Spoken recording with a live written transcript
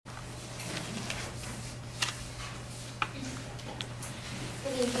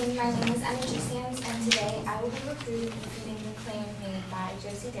evening, my name is Emma Sands, and today I will be refuting the claim made by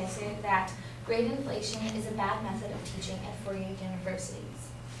Josie Desert that grade inflation is a bad method of teaching at four-year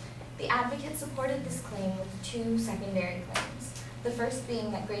universities. The advocate supported this claim with two secondary claims. The first being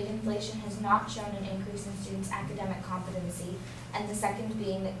that grade inflation has not shown an increase in students' academic competency, and the second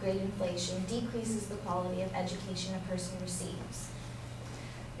being that grade inflation decreases the quality of education a person receives.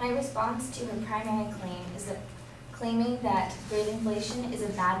 My response to her primary claim is that claiming that grade inflation is a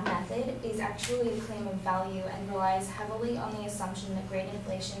bad method is actually a claim of value and relies heavily on the assumption that grade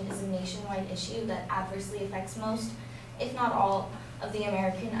inflation is a nationwide issue that adversely affects most, if not all, of the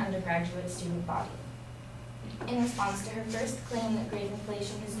American undergraduate student body. In response to her first claim that grade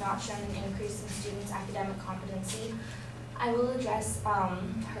inflation has not shown an increase in students' academic competency, I will address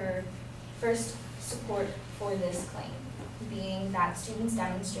her first support for this claim, being that students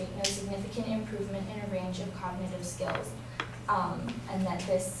demonstrate no significant improvement in a range of cognitive skills, and that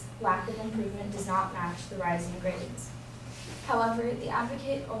this lack of improvement does not match the rise in grades. However, the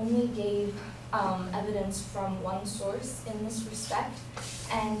advocate only gave evidence from one source in this respect,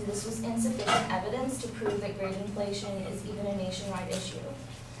 and this was insufficient evidence to prove that grade inflation is even a nationwide issue.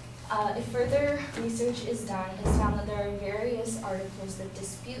 If further research is done, it's found that there are various articles that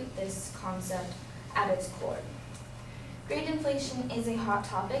dispute this concept at its core. Grade inflation is a hot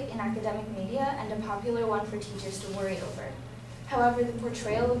topic in academic media and a popular one for teachers to worry over. However, the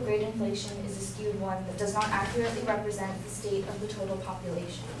portrayal of grade inflation is a skewed one that does not accurately represent the state of the total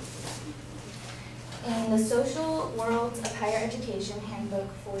population. In the Social Worlds of Higher Education Handbook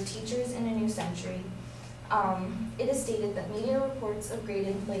for Teachers in a New Century, it is stated that media reports of grade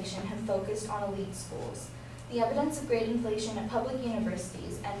inflation have focused on elite schools. The evidence of grade inflation at public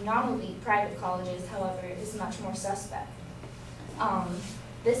universities and non-elite private colleges, however, is much more suspect.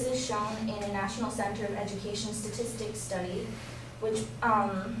 This is shown in a National Center of Education Statistics study, which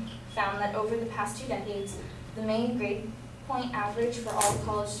found that over the past 2 decades, the main grade point average for all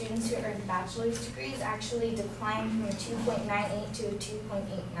college students who earned bachelor's degrees actually declined from a 2.98 to a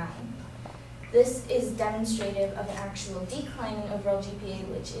 2.89. This is demonstrative of an actual decline in overall GPA,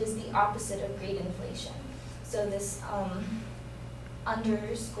 which is the opposite of grade inflation. So this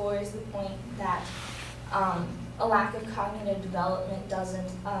underscores the point that a lack of cognitive development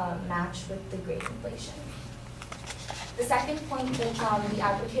doesn't match with the grade inflation. The second point that the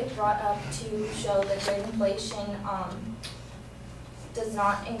advocate brought up to show that grade inflation does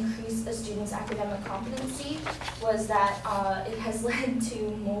not increase a student's academic competency was that it has led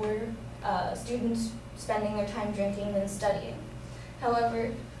to more students spending their time drinking than studying.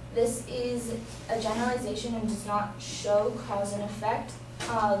 However, this is a generalization and does not show cause and effect.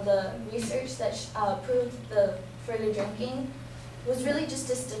 The research that proved the further drinking was really just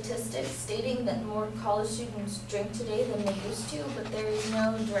a statistic stating that more college students drink today than they used to, but there is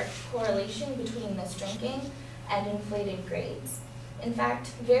no direct correlation between this drinking and inflated grades. In fact,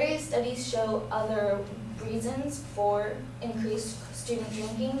 various studies show other reasons for increased student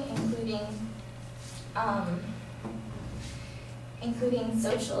drinking, including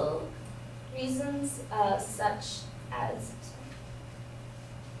social reasons such as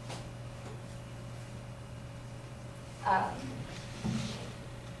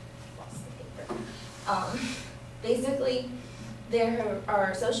basically, there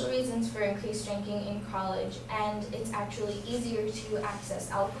are social reasons for increased drinking in college, and it's actually easier to access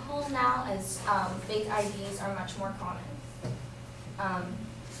alcohol now as fake IDs are much more common.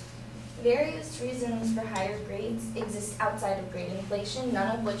 Various reasons for higher grades exist outside of grade inflation,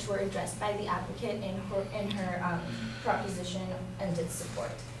 none of which were addressed by the advocate in her proposition and its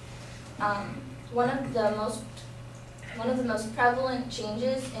support. One of the most prevalent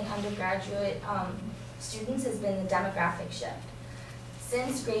changes in undergraduate students has been the demographic shift.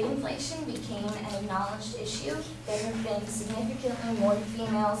 Since grade inflation became an acknowledged issue, there have been significantly more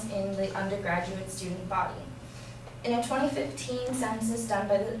females in the undergraduate student body. In a 2015 census done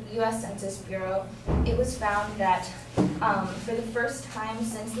by the U.S. Census Bureau, it was found that for the first time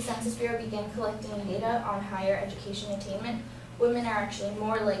since the Census Bureau began collecting data on higher education attainment, women are actually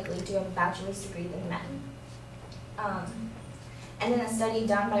more likely to have a bachelor's degree than men. And in a study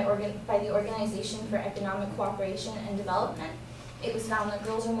done by the Organization for Economic Cooperation and Development, it was found that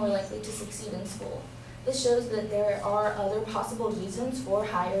girls are more likely to succeed in school. This shows that there are other possible reasons for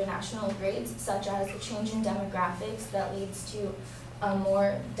higher national grades, such as a change in demographics that leads to a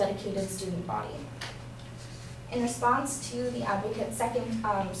more dedicated student body. In response to the advocate's second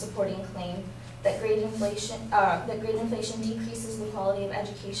supporting claim that grade inflation decreases the quality of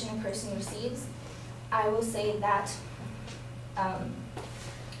education a person receives, I will say that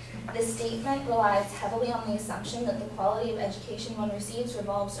This statement relies heavily on the assumption that the quality of education one receives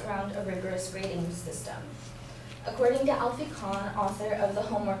revolves around a rigorous grading system. According to Alfie Kahn, author of The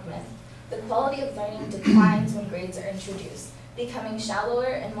Homework Myth, the quality of learning declines when grades are introduced, becoming shallower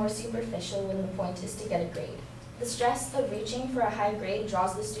and more superficial when the point is to get a grade. The stress of reaching for a high grade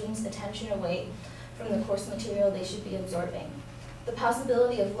draws the student's attention away from the course material they should be absorbing. The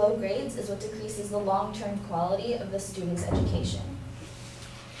possibility of low grades is what decreases the long-term quality of the student's education.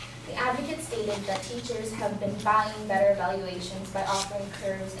 The advocate stated that teachers have been buying better evaluations by offering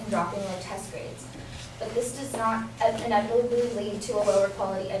curves and dropping low test grades, but this does not inevitably lead to a lower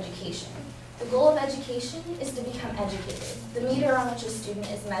quality education. The goal of education is to become educated. The meter on which a student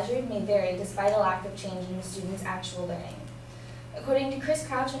is measured may vary despite a lack of change in the student's actual learning. According to Chris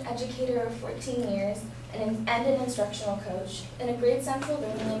Crouch, an educator of 14 years and an instructional coach, in a grade-central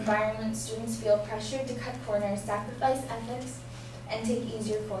learning environment, students feel pressured to cut corners, sacrifice ethics, and take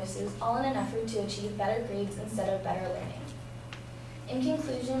easier courses, all in an effort to achieve better grades instead of better learning. In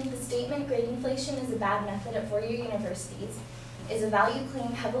conclusion, the statement grade inflation is a bad method at four-year universities is a value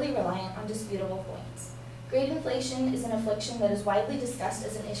claim heavily reliant on disputable points. Grade inflation is an affliction that is widely discussed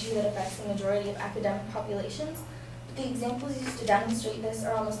as an issue that affects the majority of academic populations, but the examples used to demonstrate this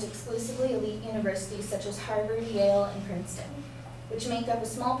are almost exclusively elite universities such as Harvard, Yale, and Princeton, which make up a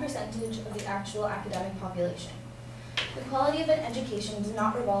small percentage of the actual academic population. The quality of an education does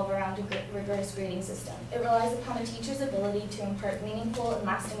not revolve around a rigorous grading system. It relies upon a teacher's ability to impart meaningful and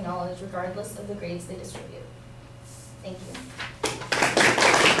lasting knowledge regardless of the grades they distribute. Thank you.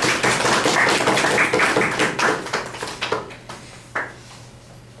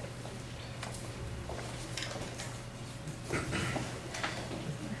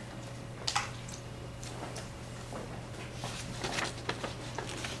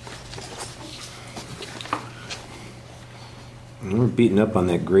 We're beating up on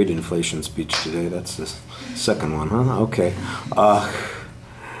that grade inflation speech today. That's the second one, huh? Okay.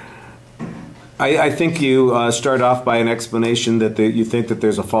 I think you start off by an explanation that you think that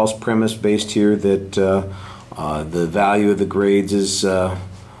there's a false premise based here that the value of the grades is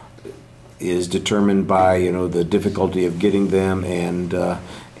determined by the difficulty of getting them and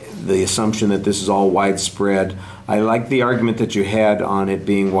the assumption that this is all widespread. I like the argument that you had on it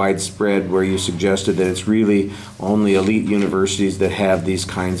being widespread, where you suggested that it's really only elite universities that have these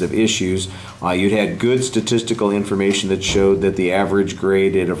kinds of issues. You'd had good statistical information that showed that the average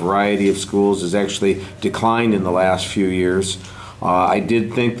grade at a variety of schools has actually declined in the last few years. I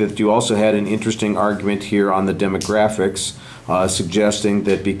did think that you also had an interesting argument here on the demographics, suggesting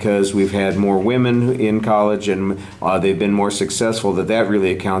that because we've had more women in college and they've been more successful, that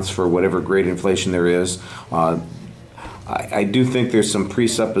really accounts for whatever grade inflation there is. I do think there's some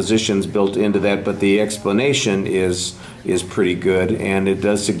presuppositions built into that, but the explanation is pretty good, and it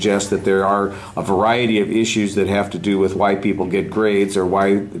does suggest that there are a variety of issues that have to do with why people get grades or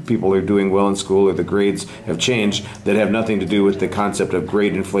why people are doing well in school or the grades have changed that have nothing to do with the concept of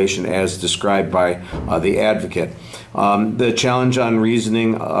grade inflation as described by the advocate. The challenge on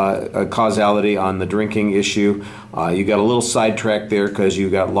reasoning, causality on the drinking issue, you got a little sidetracked there because you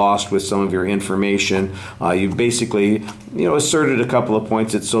got lost with some of your information. You basically, asserted a couple of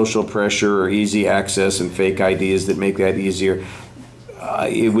points that social pressure or easy access and fake IDs that make that easier.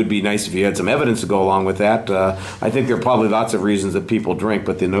 It would be nice if you had some evidence to go along with that. I think there are probably lots of reasons that people drink,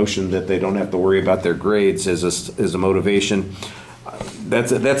 but the notion that they don't have to worry about their grades as a motivation,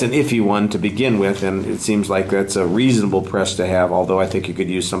 that's an iffy one to begin with, and it seems like that's a reasonable press to have, although I think you could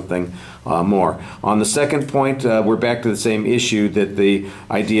use something more. On the second point, we're back to the same issue, that the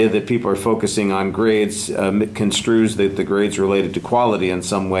idea that people are focusing on grades construes that the grades related to quality in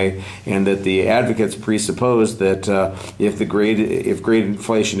some way, and that the advocates presuppose that if grade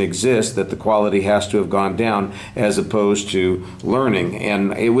inflation exists, that the quality has to have gone down as opposed to learning.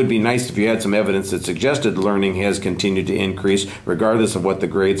 And it would be nice if you had some evidence that suggested learning has continued to increase regardless of what the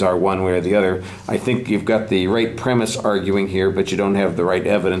grades are one way or the other. I think you've got the right premise arguing here, but you don't have the right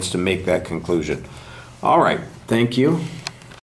evidence to make that conclusion. All right, thank you.